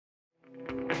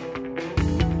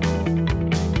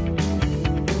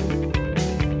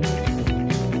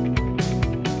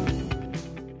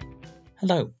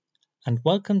Hello, and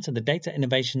welcome to the Data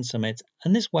Innovation Summit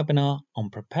and this webinar on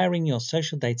preparing your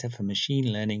social data for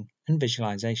machine learning and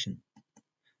visualization.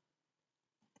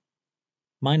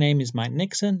 My name is Mike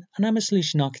Nixon, and I'm a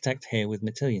solution architect here with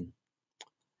Matillion.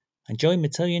 I joined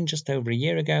Matillion just over a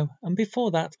year ago, and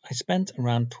before that I spent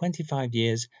around 25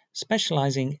 years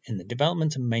specializing in the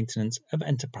development and maintenance of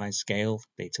enterprise-scale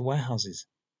data warehouses.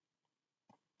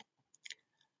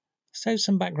 So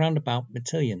some background about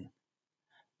Matillion.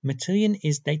 Matillion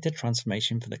is data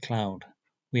transformation for the cloud.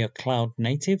 We are cloud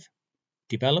native,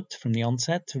 developed from the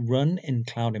onset to run in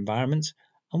cloud environments,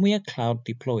 and we are cloud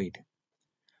deployed.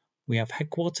 We have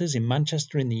headquarters in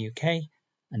Manchester in the UK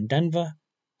and Denver,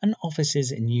 and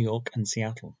offices in New York and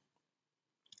Seattle.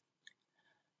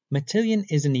 Matillion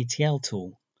is an ETL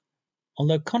tool.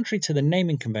 Although contrary to the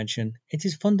naming convention, it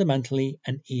is fundamentally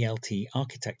an ELT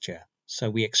architecture. So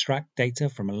we extract data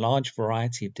from a large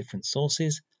variety of different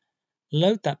sources,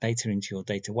 load that data into your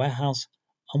data warehouse,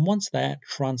 and once there,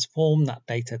 transform that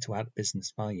data to add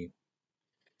business value.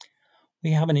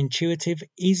 We have an intuitive,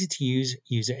 easy-to-use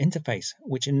user interface,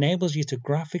 which enables you to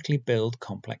graphically build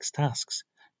complex tasks,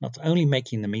 not only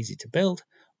making them easy to build,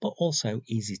 but also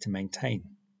easy to maintain.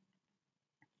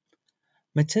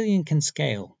 Matillion can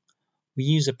scale. We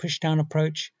use a push-down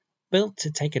approach, built to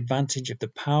take advantage of the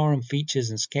power and features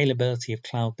and scalability of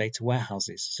cloud data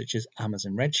warehouses, such as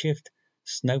Amazon Redshift,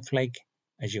 Snowflake,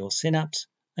 Azure Synapse,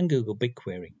 and Google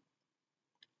BigQuery.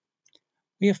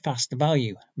 We have fast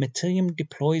value. Matillion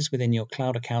deploys within your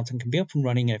cloud account and can be up and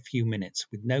running in a few minutes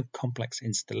with no complex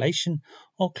installation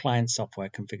or client software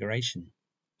configuration.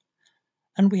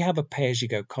 And we have a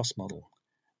pay-as-you-go cost model.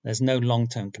 There's no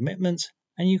long-term commitment,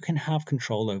 and you can have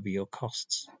control over your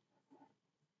costs.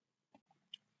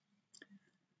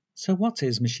 So what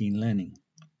is machine learning?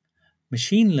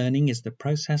 Machine learning is the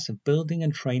process of building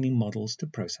and training models to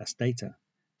process data.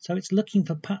 So it's looking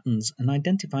for patterns and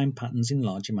identifying patterns in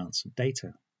large amounts of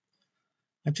data.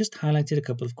 I've just highlighted a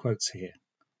couple of quotes here.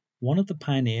 One of the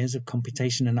pioneers of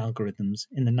computation and algorithms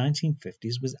in the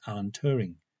 1950s was Alan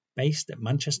Turing, based at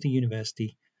Manchester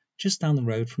University, just down the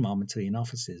road from our Matillion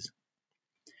offices.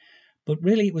 But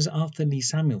really it was Arthur Lee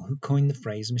Samuel who coined the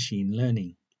phrase machine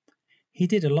learning. He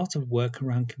did a lot of work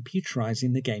around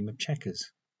computerizing the game of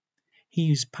checkers. He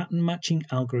used pattern matching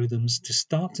algorithms to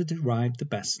start to derive the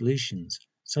best solutions,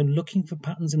 so looking for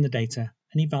patterns in the data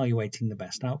and evaluating the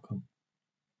best outcome.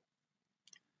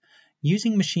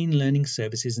 Using machine learning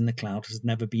services in the cloud has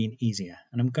never been easier,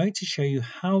 and I'm going to show you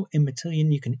how in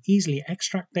Matillion you can easily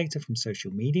extract data from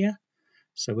social media.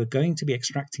 So we're going to be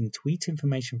extracting tweet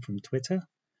information from Twitter,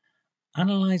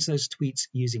 analyze those tweets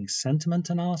using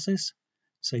sentiment analysis,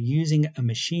 so using a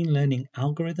machine learning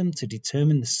algorithm to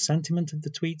determine the sentiment of the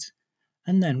tweet,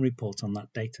 and then report on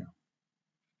that data.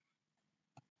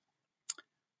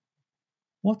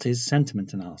 What is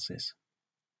sentiment analysis?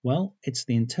 Well, it's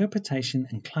the interpretation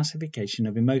and classification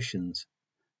of emotions.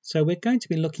 So we're going to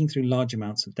be looking through large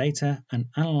amounts of data and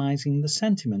analyzing the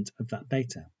sentiment of that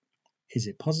data. Is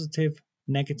it positive,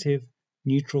 negative,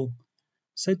 neutral?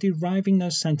 So deriving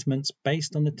those sentiments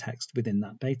based on the text within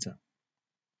that data.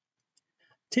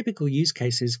 Typical use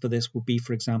cases for this will be,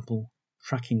 for example,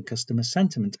 tracking customer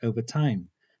sentiment over time.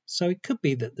 So it could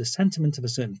be that the sentiment of a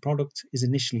certain product is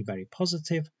initially very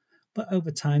positive, but over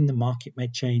time the market may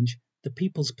change, the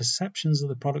people's perceptions of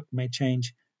the product may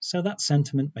change, so that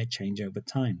sentiment may change over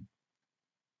time.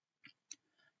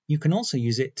 You can also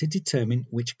use it to determine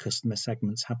which customer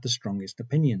segments have the strongest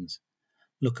opinions.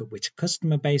 Look at which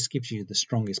customer base gives you the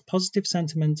strongest positive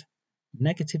sentiment,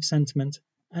 negative sentiment,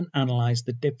 and analyze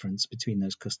the difference between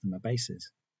those customer bases.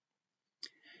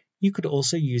 You could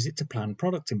also use it to plan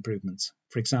product improvements.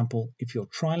 For example, if you're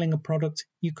trialing a product,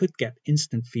 you could get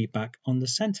instant feedback on the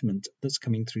sentiment that's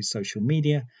coming through social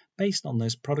media based on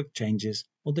those product changes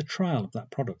or the trial of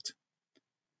that product.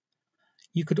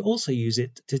 You could also use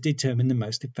it to determine the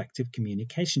most effective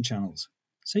communication channels.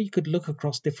 So you could look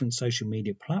across different social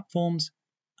media platforms,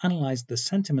 analyze the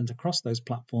sentiment across those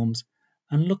platforms,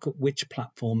 and look at which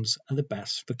platforms are the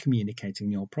best for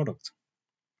communicating your product.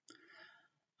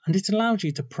 And it allows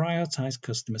you to prioritize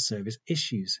customer service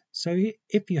issues. So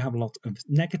if you have a lot of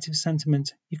negative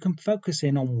sentiment, you can focus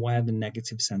in on where the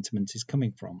negative sentiment is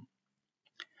coming from.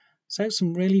 So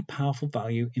some really powerful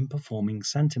value in performing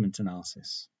sentiment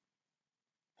analysis.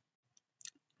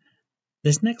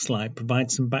 This next slide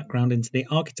provides some background into the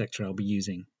architecture I'll be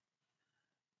using.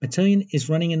 Matillion is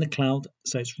running in the cloud,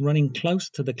 so it's running close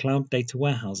to the cloud data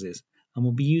warehouses, and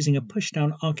we'll be using a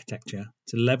push-down architecture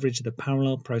to leverage the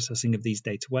parallel processing of these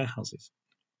data warehouses.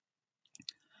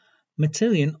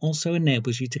 Matillion also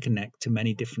enables you to connect to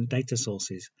many different data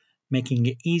sources, making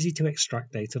it easy to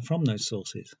extract data from those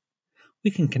sources.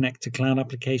 We can connect to cloud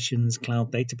applications,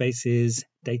 cloud databases,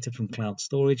 data from cloud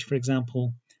storage, for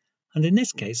example. And in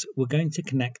this case, we're going to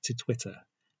connect to Twitter,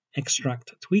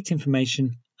 extract tweet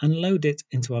information, and load it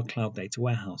into our cloud data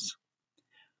warehouse.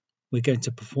 We're going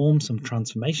to perform some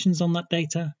transformations on that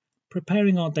data,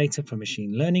 preparing our data for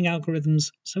machine learning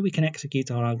algorithms so we can execute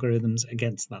our algorithms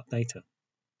against that data.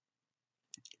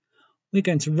 We're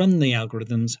going to run the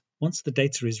algorithms. Once the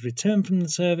data is returned from the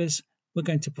service, we're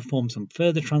going to perform some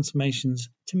further transformations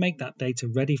to make that data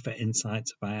ready for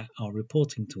insights via our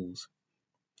reporting tools.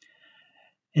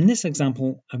 In this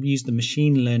example, I've used the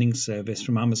machine learning service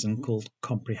from Amazon called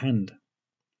Comprehend.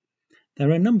 There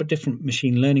are a number of different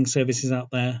machine learning services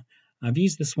out there. I've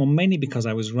used this one mainly because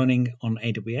I was running on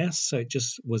AWS, so it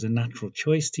just was a natural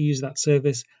choice to use that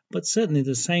service, but certainly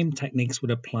the same techniques would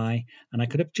apply, and I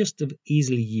could have just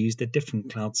easily used a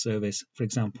different cloud service, for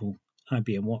example,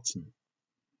 IBM Watson.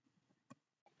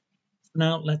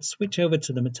 Now let's switch over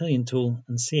to the Matillion tool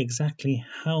and see exactly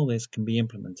how this can be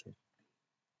implemented.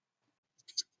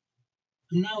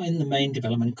 I'm now in the main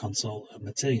development console of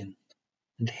Matillion,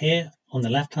 and here on the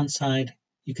left-hand side,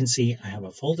 you can see I have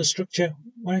a folder structure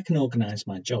where I can organize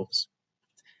my jobs.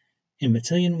 In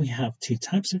Matillion, we have two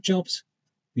types of jobs.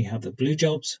 We have the blue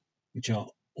jobs, which are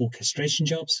orchestration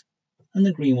jobs, and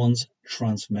the green ones,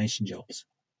 transformation jobs.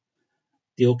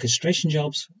 The orchestration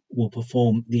jobs will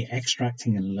perform the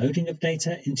extracting and loading of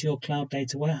data into your cloud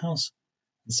data warehouse,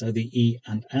 and so the E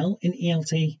and L in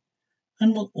ELT,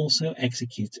 and will also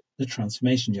execute the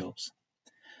transformation jobs.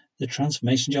 The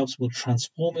transformation jobs will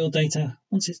transform your data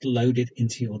once it's loaded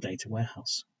into your data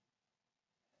warehouse.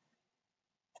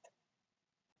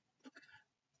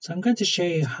 So I'm going to show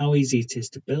you how easy it is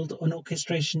to build an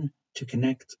orchestration to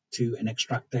connect to and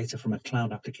extract data from a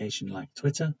cloud application like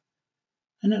Twitter.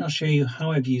 And then I'll show you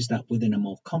how I've used that within a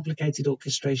more complicated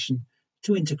orchestration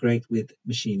to integrate with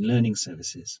machine learning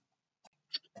services.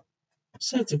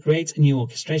 So to create a new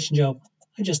orchestration job,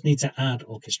 I just need to add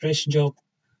orchestration job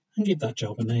and give that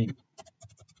job a name.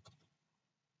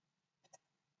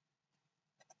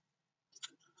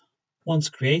 Once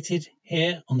created,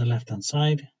 here on the left-hand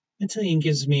side, Matillion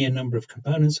gives me a number of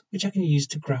components which I can use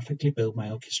to graphically build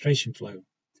my orchestration flow.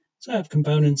 So I have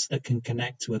components that can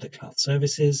connect to other cloud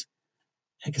services,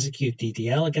 execute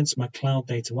DDL against my cloud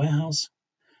data warehouse,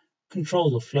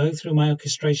 control the flow through my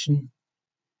orchestration,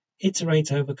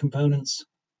 iterate over components,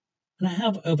 and I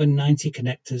have over 90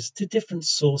 connectors to different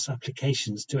source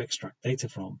applications to extract data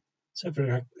from. So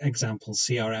for example,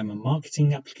 CRM and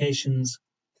marketing applications,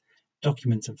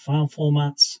 document and file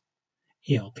formats,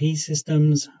 ERP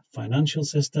systems, financial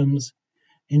systems,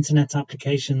 internet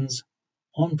applications,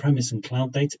 on-premise and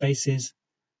cloud databases,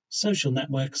 social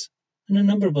networks, and a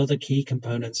number of other key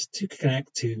components to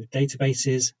connect to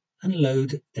databases and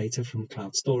load data from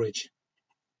cloud storage.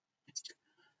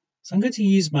 So I'm going to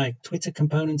use my Twitter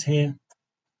component here,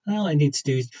 and all I need to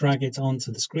do is drag it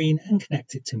onto the screen and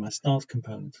connect it to my start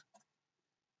component.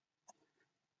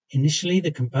 Initially,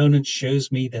 the component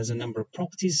shows me there's a number of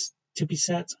properties to be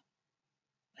set.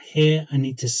 Here, I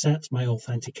need to set my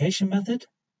authentication method.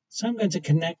 So I'm going to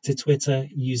connect to Twitter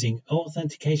using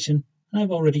authentication, and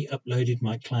I've already uploaded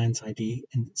my client ID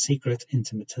and secret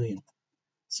into Matillion.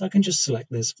 So I can just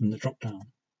select this from the dropdown.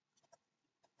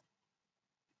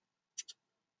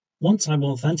 Once I'm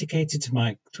authenticated to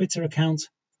my Twitter account,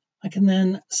 I can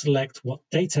then select what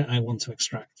data I want to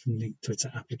extract from the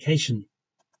Twitter application.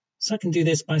 So I can do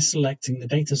this by selecting the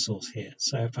data source here.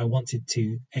 So if I wanted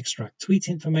to extract tweet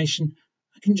information,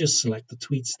 I can just select the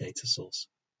tweets data source.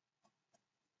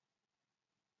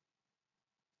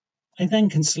 I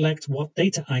then can select what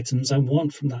data items I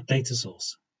want from that data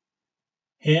source.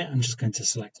 Here, I'm just going to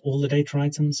select all the data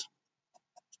items.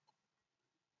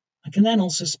 I can then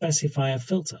also specify a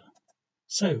filter.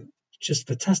 So just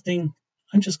for testing,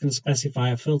 I'm just going to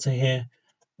specify a filter here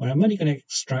where I'm only going to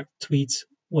extract tweets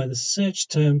where the search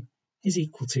term is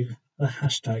equal to the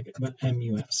hashtag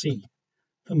MUFC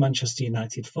for Manchester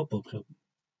United Football Club.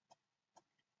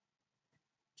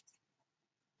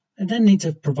 I then need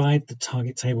to provide the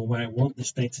target table where I want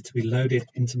this data to be loaded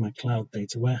into my cloud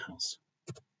data warehouse.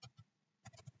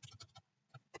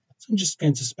 So I'm just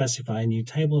going to specify a new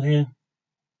table here.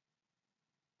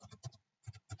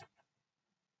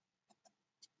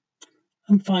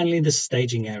 And finally, the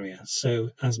staging area. So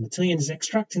as Matillion is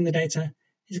extracting the data,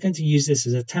 it's going to use this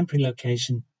as a temporary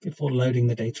location before loading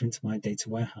the data into my data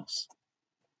warehouse.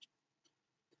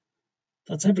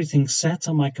 That's everything set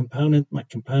on my component. My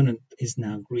component is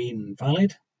now green and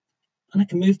valid. And I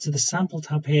can move to the sample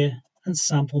tab here and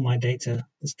sample my data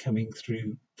that's coming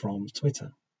through from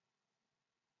Twitter.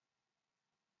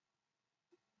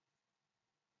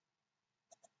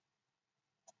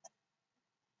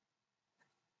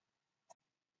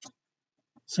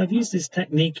 So I've used this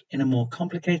technique in a more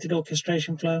complicated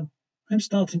orchestration flow. I'm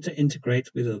starting to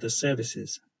integrate with other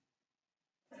services.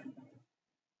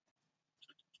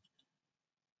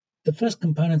 The first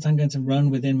component I'm going to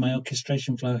run within my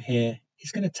orchestration flow here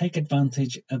is going to take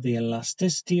advantage of the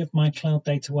elasticity of my cloud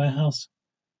data warehouse.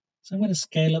 So I'm going to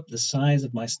scale up the size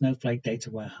of my Snowflake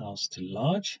data warehouse to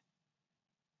large.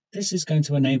 This is going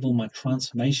to enable my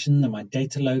transformation and my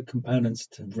data load components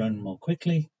to run more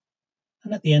quickly.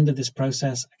 And at the end of this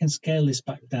process, I can scale this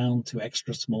back down to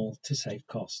extra small to save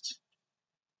costs.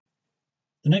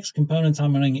 The next component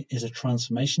I'm running is a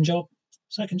transformation job.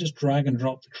 So I can just drag and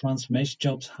drop the transformation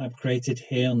jobs I've created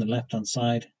here on the left-hand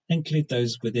side, include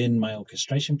those within my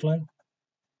orchestration flow.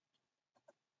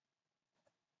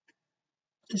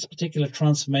 This particular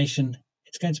transformation,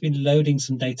 it's going to be loading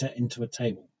some data into a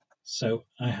table. So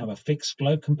I have a fixed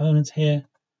flow component here.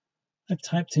 I've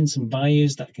typed in some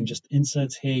values that I can just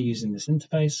insert here using this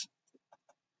interface.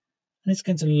 And it's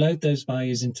going to load those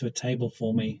values into a table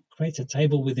for me, create a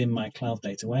table within my cloud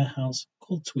data warehouse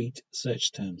called tweet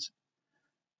search terms.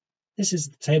 This is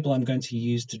the table I'm going to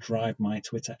use to drive my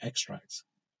Twitter extracts.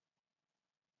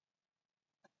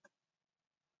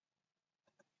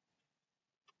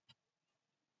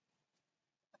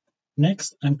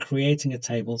 Next, I'm creating a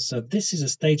table. So this is a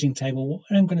staging table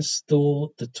where I'm going to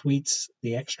store the tweets,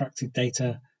 the extracted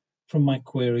data from my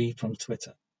query from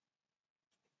Twitter.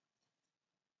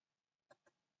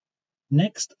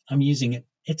 Next, I'm using an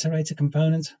iterator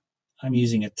component. I'm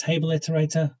using a table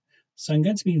iterator. So I'm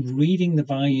going to be reading the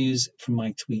values from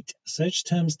my tweet search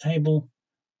terms table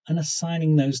and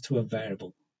assigning those to a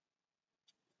variable.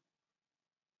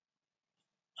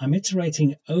 I'm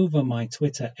iterating over my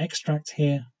Twitter extract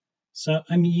here. So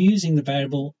I'm using the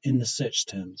variable in the search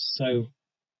terms. So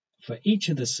for each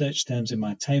of the search terms in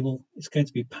my table, it's going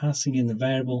to be passing in the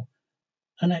variable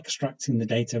and extracting the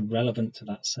data relevant to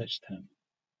that search term.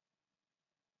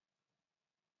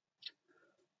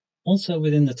 Also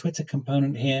within the Twitter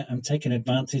component here, I'm taking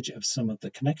advantage of some of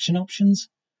the connection options.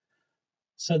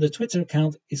 So the Twitter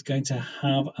account is going to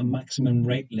have a maximum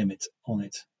rate limit on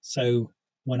it. So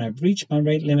when I've reached my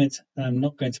rate limit, I'm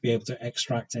not going to be able to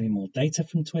extract any more data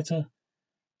from Twitter.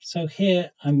 So here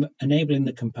I'm enabling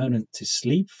the component to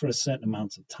sleep for a certain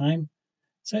amount of time.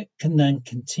 So it can then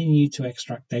continue to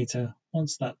extract data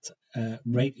once that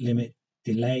rate limit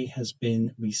delay has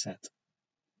been reset.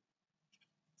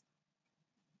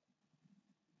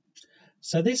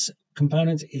 So this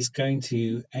component is going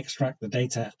to extract the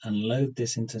data and load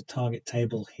this into a target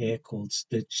table here called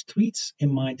stitch tweets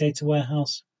in my data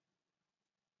warehouse.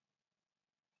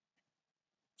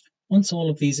 Once all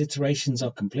of these iterations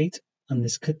are complete, and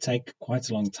this could take quite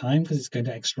a long time because it's going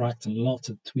to extract a lot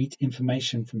of tweet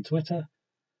information from Twitter.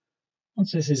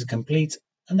 Once this is complete,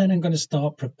 and then I'm going to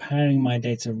start preparing my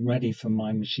data ready for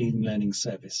my machine learning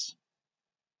service.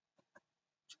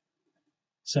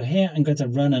 So here I'm going to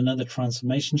run another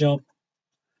transformation job.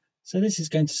 So this is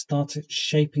going to start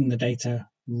shaping the data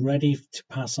ready to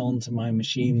pass on to my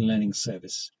machine learning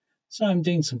service. So I'm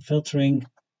doing some filtering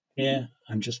here.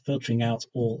 I'm just filtering out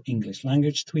all English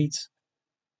language tweets.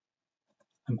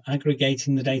 I'm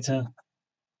aggregating the data.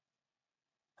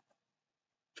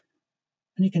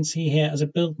 And you can see here, as I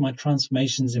build my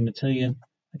transformations in Matillion,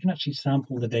 I can actually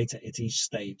sample the data at each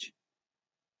stage.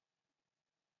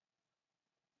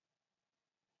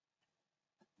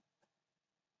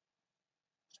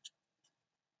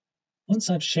 Once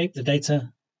I've shaped the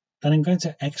data, then I'm going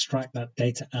to extract that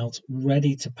data out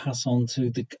ready to pass on to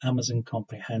the Amazon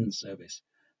Comprehend service.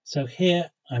 So here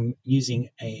I'm using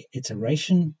a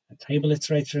iteration, a table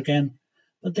iterator again,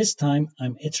 but this time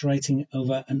I'm iterating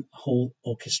over a whole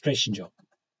orchestration job.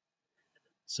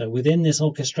 So within this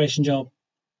orchestration job,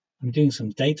 I'm doing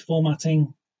some date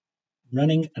formatting,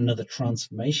 running another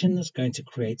transformation that's going to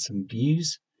create some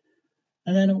views,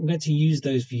 and then I'm going to use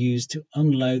those views to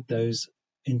unload those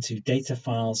into data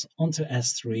files onto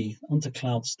S3, onto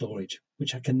cloud storage,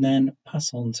 which I can then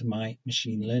pass on to my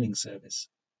machine learning service.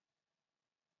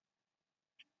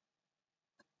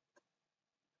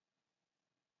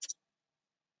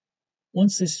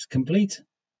 Once this is complete,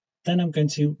 then I'm going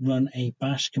to run a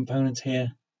bash component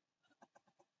here.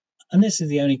 And this is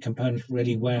the only component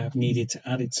really where I've needed to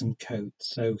add some code.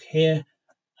 So here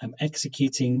I'm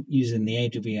executing using the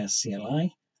AWS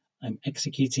CLI. I'm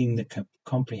executing the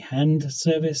comprehend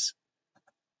service.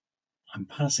 I'm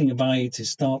passing a value to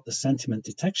start the sentiment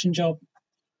detection job.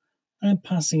 And I'm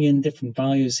passing in different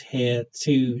values here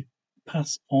to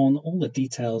pass on all the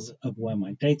details of where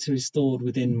my data is stored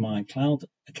within my cloud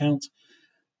account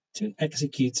to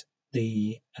execute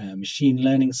the machine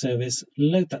learning service,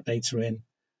 load that data in,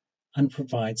 and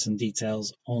provide some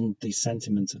details on the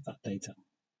sentiment of that data.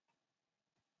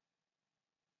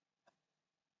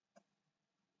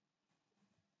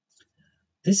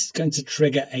 This is going to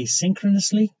trigger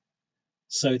asynchronously,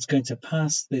 so it's going to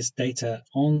pass this data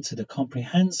on to the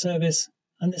comprehend service,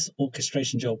 and this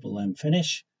orchestration job will then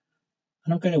finish.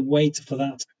 And I'm going to wait for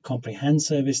that comprehend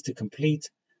service to complete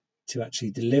to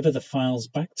actually deliver the files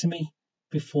back to me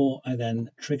before I then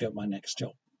trigger my next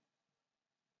job.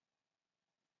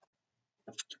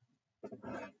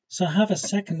 So I have a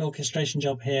second orchestration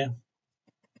job here,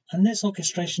 and this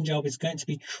orchestration job is going to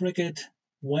be triggered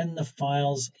when the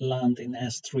files land in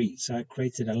S3. So I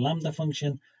created a Lambda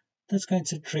function that's going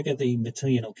to trigger the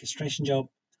Matillion orchestration job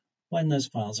when those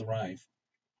files arrive.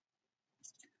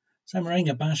 So I'm running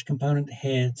a bash component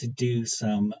here to do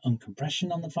some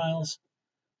uncompression on the files.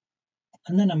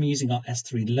 And then I'm using our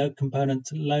S3 load component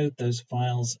to load those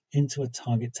files into a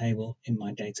target table in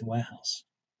my data warehouse.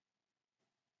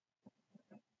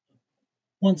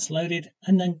 Once loaded,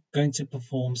 I'm then going to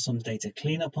perform some data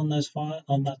cleanup on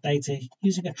that data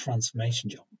using a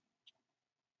transformation job.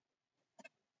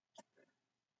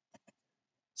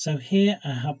 So here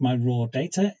I have my raw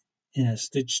data in a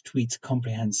stitch tweet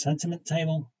comprehend sentiment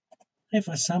table. If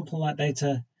I sample that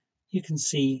data, you can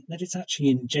see that it's actually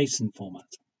in JSON format.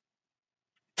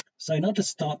 So in order to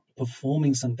start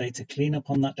performing some data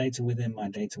cleanup on that data within my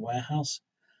data warehouse,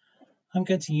 I'm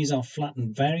going to use our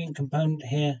flattened variant component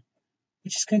here,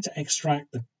 which is going to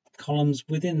extract the columns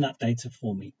within that data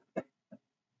for me. I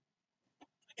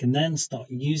can then start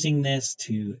using this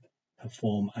to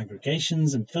perform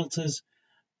aggregations and filters,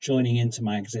 joining into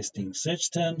my existing search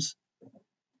terms,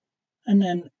 and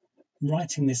then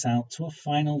writing this out to a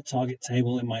final target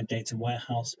table in my data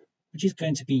warehouse, which is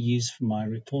going to be used for my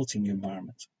reporting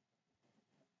environment.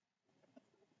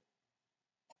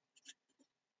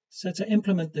 So to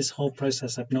implement this whole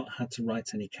process, I've not had to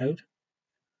write any code.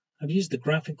 I've used the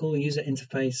graphical user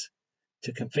interface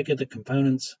to configure the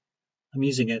components. I'm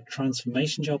using a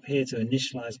transformation job here to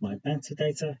initialize my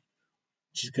metadata,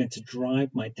 which is going to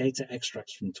drive my data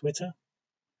extracts from Twitter.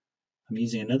 I'm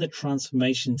using another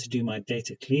transformation to do my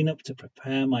data cleanup to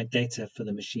prepare my data for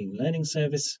the machine learning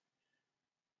service.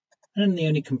 And then the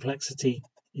only complexity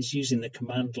is using the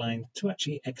command line to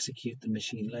actually execute the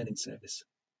machine learning service.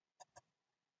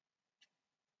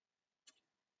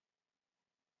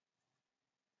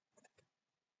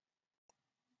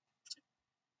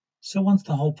 So once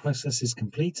the whole process is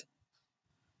complete,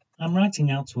 I'm writing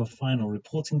out to a final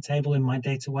reporting table in my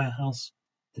data warehouse,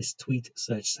 this tweet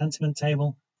search sentiment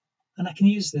table, and I can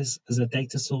use this as a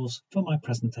data source for my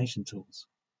presentation tools.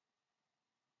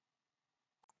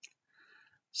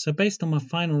 So based on my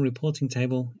final reporting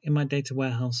table in my data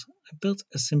warehouse, I built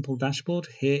a simple dashboard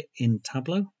here in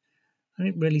Tableau, and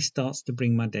it really starts to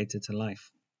bring my data to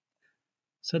life.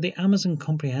 So the Amazon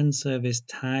Comprehend service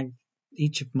tagged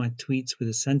each of my tweets with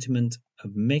a sentiment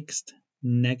of mixed,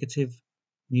 negative,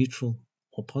 neutral,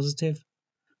 or positive,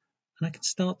 and I can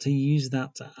start to use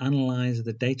that to analyze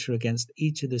the data against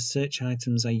each of the search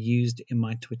items I used in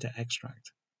my Twitter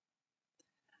extract.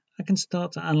 I can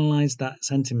start to analyze that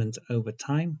sentiment over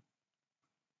time,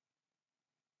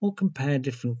 or compare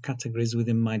different categories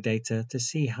within my data to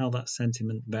see how that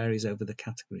sentiment varies over the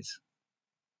categories.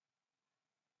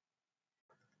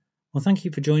 Well, thank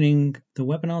you for joining the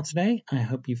webinar today. I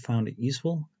hope you found it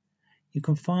useful. You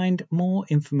can find more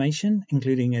information,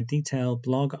 including a detailed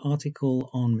blog article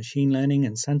on machine learning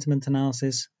and sentiment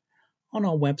analysis, on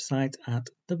our website at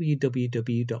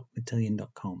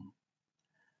www.matillion.com.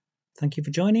 Thank you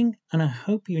for joining, and I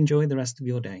hope you enjoy the rest of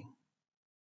your day.